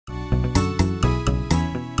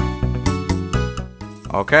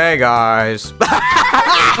Okay, guys. wait,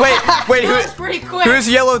 That was pretty quick. who's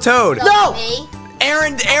Yellow Toad? No!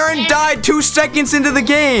 Aaron died 2 seconds into the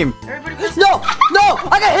game. Everybody was No!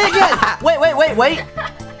 I got hit again! Wait.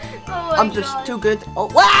 Oh I'm just too good. Oh,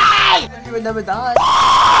 wait! You would never die.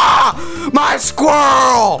 Ah! My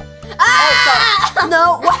squirrel! Oh, sorry.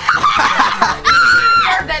 No.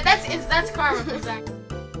 That's karma for Zach.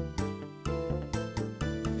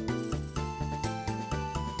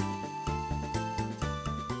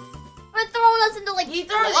 We're throwing us into like he's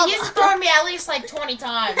thrown me at least like 20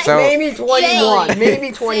 times. So- Maybe 21.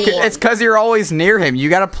 Maybe 21. It's because you're always near him. You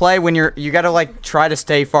gotta play when you gotta like try to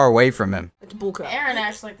stay far away from him. It's bullcrap. Aaron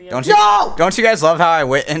acts like the Don't other. you? No! Don't you guys love how I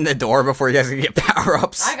went in the door before you guys could get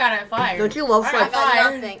power-ups? I got it fired. Don't you love I fire? got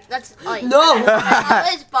fired. nothing. That's ice. No!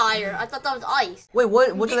 That is fire. I thought that was ice. Wait,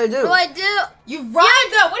 what did I do? What do I do? You ride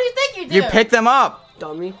though. What do you think you do? You pick them up.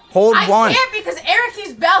 Dummy. Hold I one. can't because Eric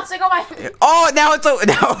keeps bouncing on my. Oh, now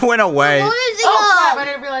it went away. What is it? Oh crap! I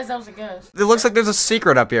didn't realize that was a ghost. It looks like there's a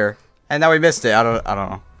secret up here, and now we missed it. I don't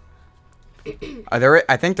know.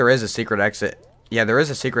 I think there is a secret exit. Yeah, there is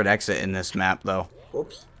a secret exit in this map, though.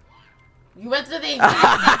 Whoops. You went to the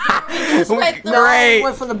exact same door. We just went through. No, I Great.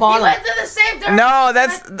 went from the We bottom. went to the same door. No,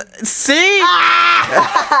 that's see. You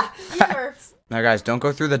were- Now, guys, don't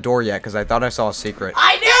go through the door yet, because I thought I saw a secret.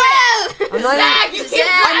 I knew it. I'm not Zach, even- you keep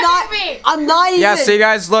grabbing me. I'm not even. Yeah, see,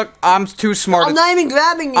 guys, look, I'm too smart. I'm not even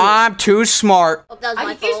grabbing you. I'm too smart. Oh, that was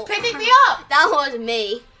my He keeps fault. picking me up. That was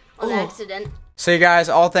me on Oh. accident. See, guys,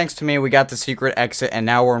 all thanks to me, we got the secret exit, and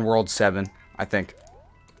now we're in World 7, I think.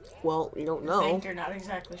 Well, you don't I know. think you're not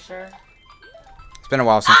exactly sure. It's been a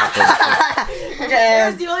while since I played this.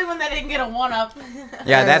 Aaron's the only one that didn't get a 1-up.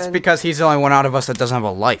 Yeah, that's because he's the only one out of us that doesn't have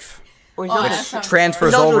a life. Or he's Oh, not- that's not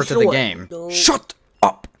Transfers He's also over to the short. game. Don't- Shut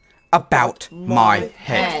up about my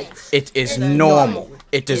head. It is normal.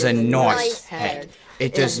 It is a nice head.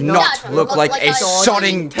 It does not look like a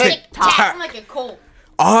sodding Tack tic-tac. like a colt.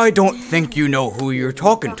 I don't think you know who you're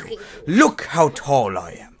talking to. Look how tall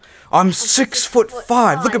I am. I'm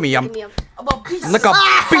 6'5". Look at me. I'm like a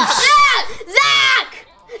beast. Zach!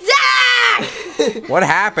 Zach! What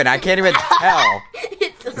happened? I can't even tell.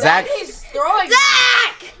 Zach. He's throwing.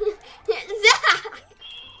 Zach! Zach!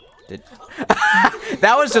 Did...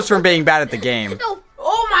 That was just from being bad at the game. No.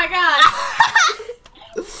 Oh my god.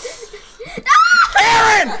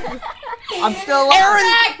 Aaron! I'm still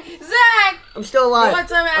alive. Zach! I'm still alive. One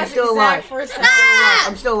time I'm asking still alive. Zach for his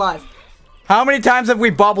I'm still alive. How many times have we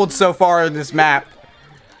bubbled so far in this map?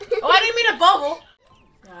 Oh, I didn't mean to bubble.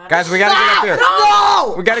 Guys, we gotta get up here.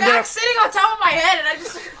 No! We gotta get up. Zach's sitting on top of my head and I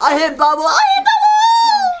just. I hit bubble.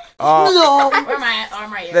 Oh, No. Where am I at? Oh,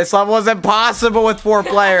 I'm right here. this level is impossible with 4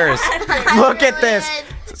 players. Look at this.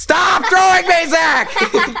 Stop throwing me, Zach!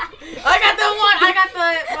 I got the one. I got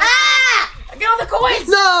the. Ah! Get all the coins.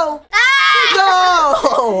 No. Ah!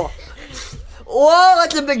 No. Whoa,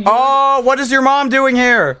 that's a big. Oh, what is your mom doing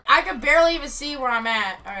here? I can barely even see where I'm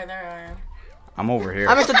at. Alright, there I am. I'm over here.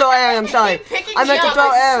 I meant to throw Aaron. I'm sorry. Picking I meant me to up, throw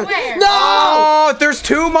I Aaron. swear. No. Oh, there's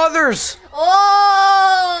 2 mothers.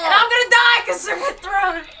 Oh! And I'm gonna die because they're getting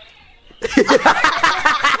thrown.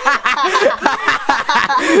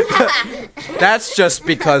 That's just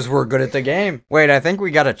because we're good at the game. Wait, I think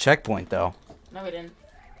we got a checkpoint, though. No, we didn't.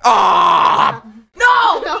 Ah!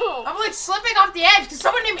 No! No. I'm like slipping off the edge because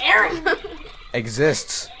someone named Aaron.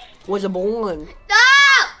 Exists. Was a born.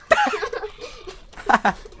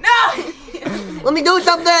 No! Let me do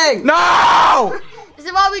something. No! This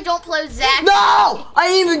is why we don't play with Zach. No. I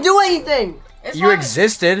didn't even do anything. It's You fine.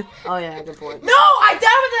 existed. Oh yeah, good point. No! I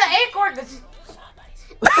died with the acorn.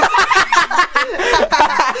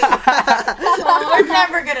 Oh, we're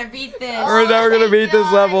never gonna beat this. We're never gonna beat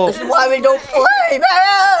this level. This is why we don't play,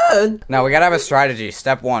 man. Now, we gotta have a strategy.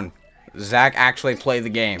 Step 1. Zach actually play the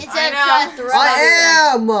game. Instead of I trying know. to throw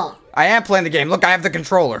I am. I am playing the game. Look, I have the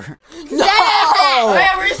controller. No. Oh,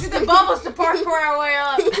 yeah, we're using the bubbles to parkour our way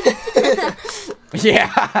up.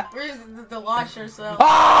 Yeah. We're using to launch ourselves.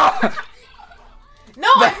 Ah! No,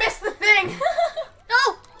 I missed the thing.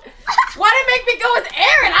 No! Why did it make me go with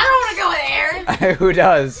Aaron? I don't want to go with Aaron. Who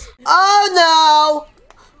does? Oh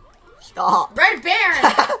no. Stop. Red Baron.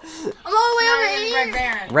 I'm all the way over Red here.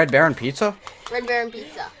 Baron. Red Baron Pizza? Red Baron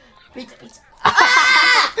Pizza. Pizza, pizza.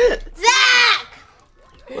 Ah! Zach!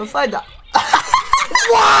 What if I die?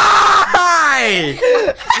 Why?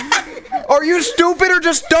 Are you stupid or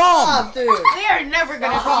just dumb? Stop, dude. We are never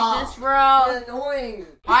gonna beat this, bro. Annoying.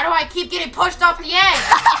 Why do I keep getting pushed off the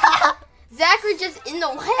edge? Zach was just in the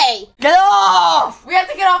way. Get off! We have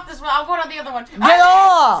to get off this one. I'll go on the other one. Get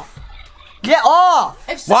off! Get off!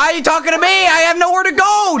 If Why are you talking to me? I have nowhere to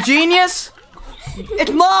go, genius.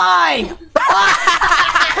 It's mine!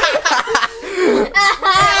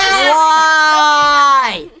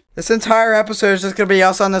 Why? This entire episode is just gonna be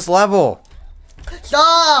us on this level.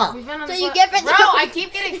 Stop! We've been on So this you one- get Bro, I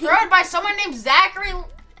keep getting thrown by someone named Zachary,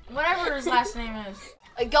 whatever his last name is.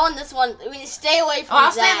 Go on this one. We stay away from Oh,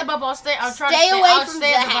 I'll Zach. stay in the bubble. I'll try Stay to stay away I'll from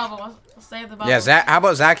stay in the Zach. bubble. I'll stay in the bubble. Yeah, Zach. How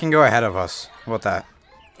about Zach can go ahead of us? How about that?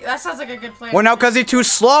 That sounds like a good plan. Well, no, because he's too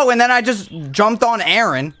slow, and then I just jumped on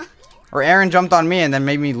Aaron. Or Aaron jumped on me and then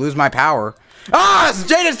made me lose my power. Ah!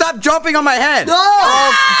 Jaden, stop jumping on my head! No!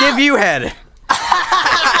 I'll give you head.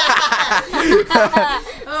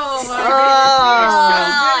 Oh my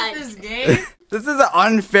god. You're so good at this game. This is an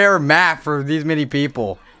unfair map for these many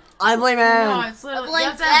people. I blame No, Aaron. it's literally, blame you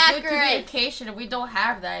have to have good Zachary. communication, and we don't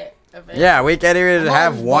have that. Yeah, we can't even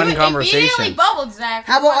have one You conversation. immediately bubbled, Zach.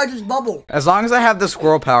 How about I just bubble? As long as I have the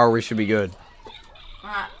squirrel power, we should be good.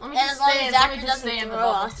 Alright, let me And just as long stay as in, let me Zachary just stay doesn't in the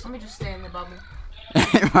throw bubble. us. Let me just stay in the bubble.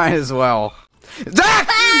 Might as well. Zach!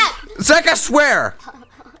 Zach, I swear!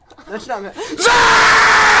 That's not me.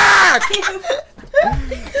 Zach!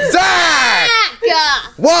 Zach!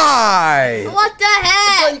 Why? What the So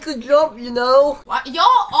heck? you could jump, you know? Why, y'all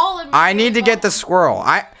all in I need to get the squirrel.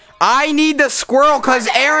 I need the squirrel because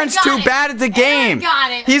Aaron's got too it. bad at the Aaron game.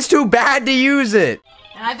 got it. He's too bad to use it.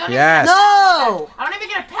 And I don't Yes. No! I don't even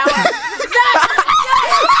get a power.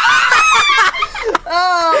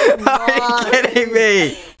 Oh, Are you kidding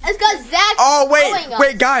me? It's because Zach's Oh, throwing us.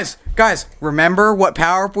 wait, guys. Remember what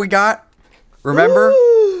power up we got? Remember?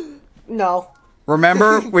 No.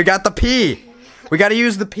 Remember? We got the P. We got to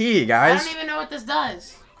use the P, I guys. don't even know what this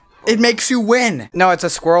does. It makes you win. No, it's a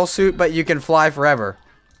squirrel suit, but you can fly forever.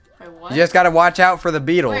 Wait, what? You just got to watch out for the Wait,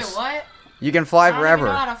 beetles. what? You can fly I don't even know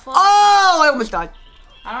forever. how to fly. Oh, I almost died.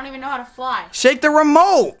 I don't even know how to fly. Shake the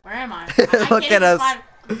remote. Where am I? Look at us.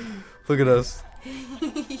 Look at us.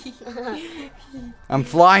 I'm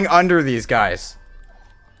flying under these guys.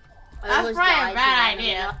 I That's almost probably a died bad doing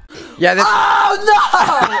idea. Yeah,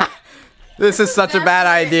 Oh, this is such a bad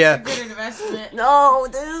idea. Good investment. no! No,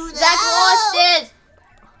 dude. Zach lost it.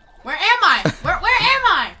 Where am I? Where am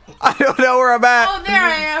I? I don't know where I'm at. Oh, there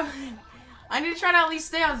I am. I need to try to at least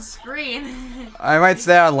stay on the screen. I might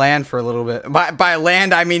stay on land for a little bit. By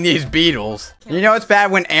land, I mean these beetles. You know it's bad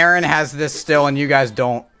when Aaron has this still and you guys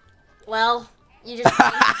don't. Well, you just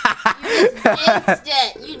jinxed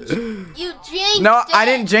it. You jinxed it. No, I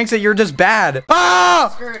didn't jinx it. You're just bad. Oh!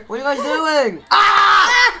 Screwed. What are you guys doing? Ah!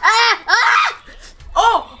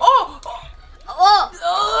 Oh! Oh!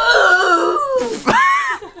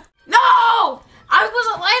 No! I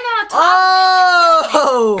wasn't landing on top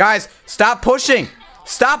Oh! Guys, stop pushing.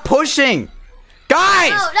 Stop pushing. Guys!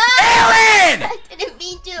 No, no! Aaron! I didn't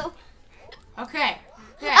mean to. of it. Okay.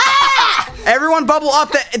 Yeah. Ah! Everyone bubble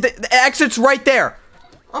up. The exit's right there.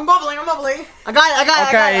 I'm bubbling. I got it,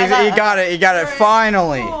 Okay, he got it. He got it.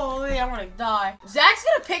 Finally. Holy, I'm gonna die. Zach's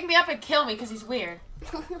gonna pick me up and kill me because he's weird.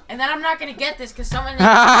 And then I'm not gonna get this because someone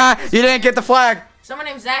You didn't get the flag.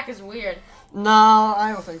 named Zach is weird. No,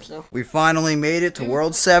 I don't think so. We finally made it to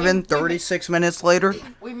World 7, 36 minutes later.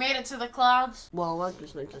 We made it to the clouds. Well, that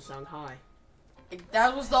just makes it sound high.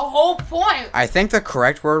 That was the whole point. I think the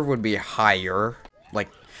correct word would be higher. Like,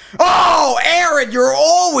 oh, Aaron, you're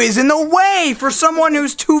always in the way for someone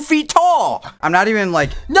who's 2 feet tall. I'm not even like,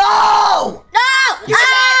 No! No! Yes,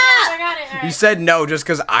 I got it. All you right. said no just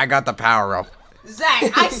because I got the power up.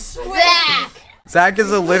 Zach, I swear. Zach! Zach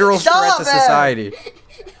is a literal threat Stop to it. society.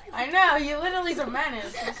 I know, you literally's a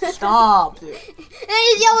menace. Stop, dude. And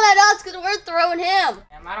he's yelling at us because we're throwing him.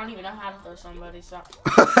 Damn, I don't even know how to throw somebody, so.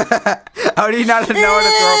 How do you not know how to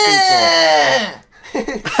throw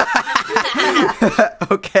people?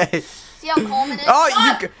 Okay. See how calm it is?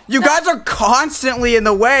 Oh, you guys are constantly in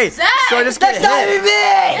the way. Zach! So I just get That's not hit. even me!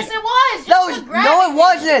 Yes, it was. That was, no, it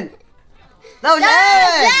wasn't! That was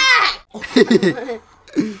Aaron! Zach!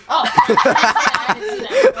 Oh.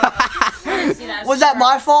 I didn't see that. Was that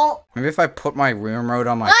my fault? Maybe if I put my remote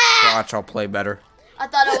on my crotch, I'll play better. I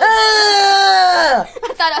thought it was. Ah!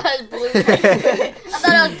 I thought it was blue. I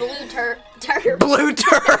thought it was blue turd. Blue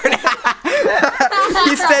turd.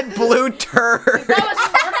 He said blue turd.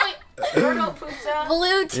 That was turtle poop sound.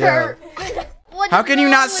 Blue turd. What How is can you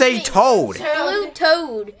wrong not with say me? toad? Blue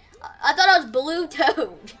toad. I thought it was blue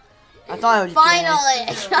toad. I thought it was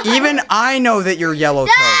Finally. Even I know that you're yellow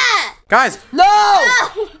toad. Ah! Guys, No!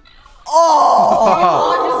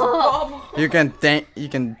 Oh! Bubble. you can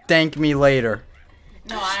thank me later.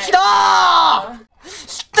 No, I Stop!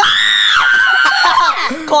 Stop!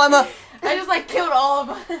 Climber. I just like killed all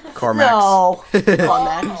of them. Cormax. No. Come on,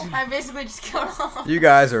 man. I basically just killed all of them. You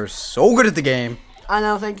guys are so good at the game. I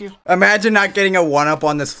know, thank you. Imagine not getting a 1-up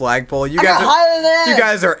on this flagpole. You guys got higher than you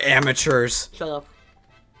guys are amateurs. Shut up.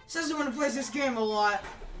 Says the one who plays this game a lot.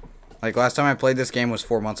 Like last time I played this game was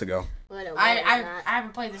 4 months ago. I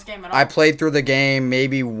haven't played this game at all. I played through the game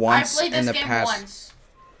maybe once I played this in the game past. once.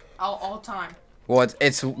 All time. Well,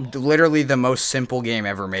 it's literally the most simple game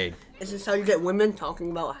ever made. Is this how you get women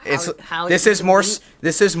talking about how this is more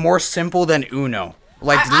simple than Uno.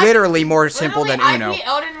 Like literally more simple than Uno.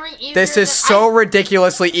 This is so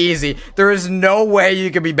ridiculously easy. There is no way you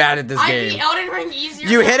could be bad at this game. Elden Ring easier.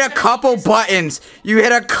 You hit a couple buttons. You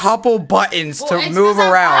hit a couple buttons to move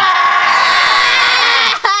around.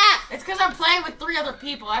 It's because I'm playing with 3 other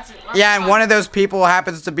people. That's Yeah, and one of those people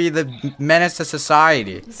happens to be the menace to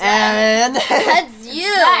society. And That's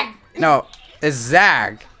you. Zach. No, it's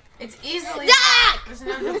Zag. It's easily Zach! There's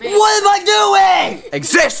no debate. what am I doing?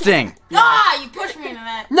 Existing. Ah, you pushed me into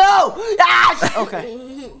that. No! Ah!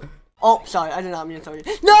 Okay. Oh, sorry, I did not mean to throw you.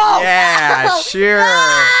 No! Yeah, sure.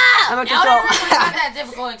 I meant to Elden Ring was throw. not that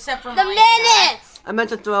difficult except for The my minutes. I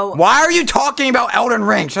meant to throw. Why are you talking about Elden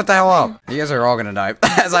Ring? Shut the hell up. You guys are all gonna die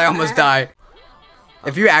as I almost die.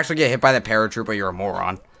 If you actually get hit by the paratrooper, you're a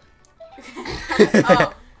moron.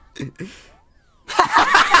 Oh.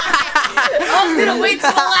 I was gonna wait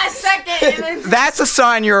till the last second and then... That's a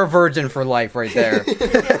sign you're a virgin for life right there.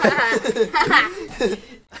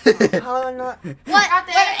 How am I not? What? Where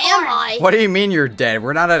am I? What do you mean you're dead?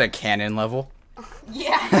 We're not at a canon level.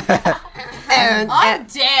 Yeah. Aaron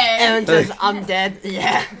dead. says I'm dead.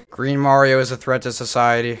 Yeah. Green Mario is a threat to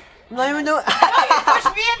society. I'm not even doing. You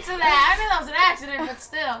pushed me into that. I knew that was an accident, but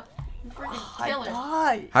still. You freaking kill it.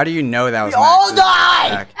 Die. How do you know that was We an all accident?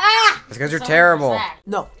 died. Ah! It's because you're So terrible. Zach.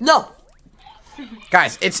 No, no.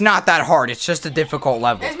 Guys, it's not that hard. It's just a difficult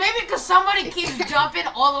level. It's maybe because somebody keeps jumping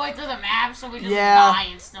all the way through the map, so we just Yeah. die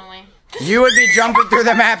instantly. You would be jumping through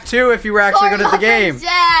the map too if you were actually good at the game.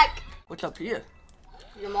 Zach. What's up here?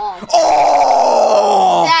 Your mom.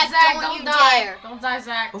 Oh! Zach, Zach, don't don't you die. dare. Don't die,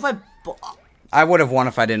 Zach. What if I would have won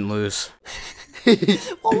if I didn't lose.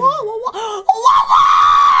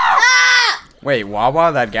 Ah! Wait,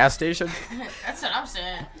 Wawa, that gas station? That's what I'm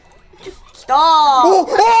saying. Stop!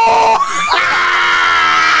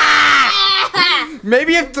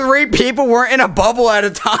 Maybe if 3 people weren't in a bubble at a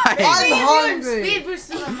time. I'm hungry. Speed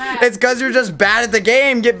boost to the map. It's because you're just bad at the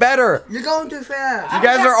game. Get better. You're going too fast. You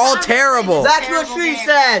guys are all terrible. That's what she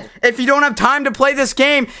said. If you don't have time to play this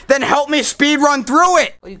game, then help me speed run through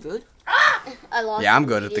it. Are you good? I lost. Yeah, I'm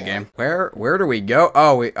good at the game. Where do we go?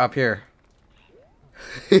 Oh, we up here.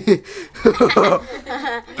 It's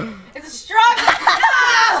a struggle.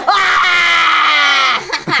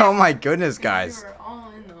 Oh my goodness, guys. We're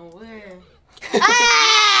all in the way.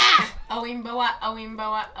 Ah!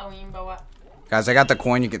 Awimbawa. Guys, I got the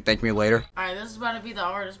coin. You can thank me later. Alright, this is about to be the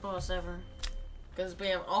hardest boss ever. Because we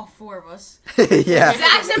have all 4 of us. Yeah.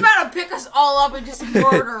 Zach's about to pick us all up and just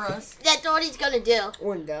murder us. That's what he's gonna do.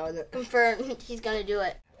 One down it. Confirmed. He's gonna do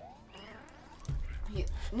it.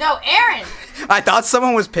 No, Aaron! I thought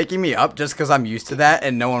someone was picking me up just because I'm used to that,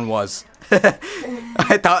 and no one was.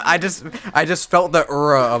 I just felt the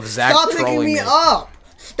aura of Zach Stop trolling picking me me. up.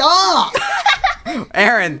 Stop.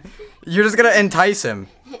 Aaron, you're just gonna entice him.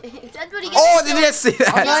 That's what he gets. Oh, did you guys see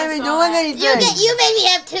I'm that? not even doing anything. You made me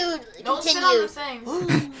have 2 Don't sit on the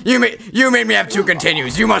continues. things. You made me have 2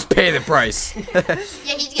 continues. You must pay the price. Yeah,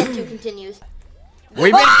 he's getting 2 continues.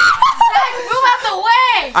 We've been. Zach, move out the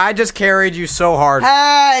way! I just carried you so hard.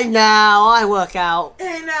 Hey, now I work out.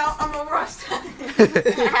 Hey, now I'm a rust.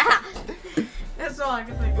 That's all I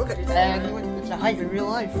can think of. Look at this. It's a height in real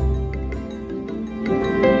life.